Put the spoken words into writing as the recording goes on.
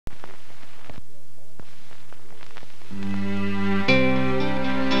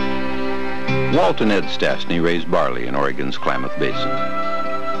Walt and Ed Stastny raise barley in Oregon's Klamath Basin.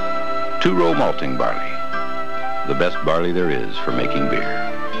 Two-row malting barley, the best barley there is for making beer.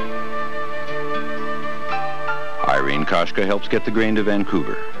 Irene Koshka helps get the grain to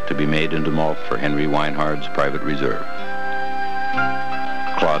Vancouver to be made into malt for Henry Weinhard's private reserve.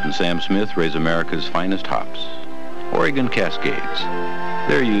 Claude and Sam Smith raise America's finest hops, Oregon Cascades.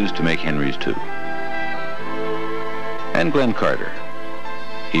 They're used to make Henry's too. And Glenn Carter.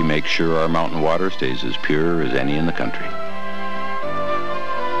 He makes sure our mountain water stays as pure as any in the country.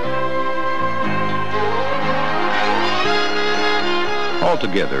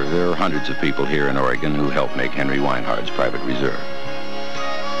 Altogether, there are hundreds of people here in Oregon who help make Henry Weinhard's private reserve.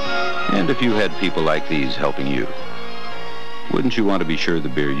 And if you had people like these helping you, wouldn't you want to be sure the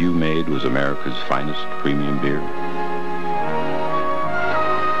beer you made was America's finest premium beer?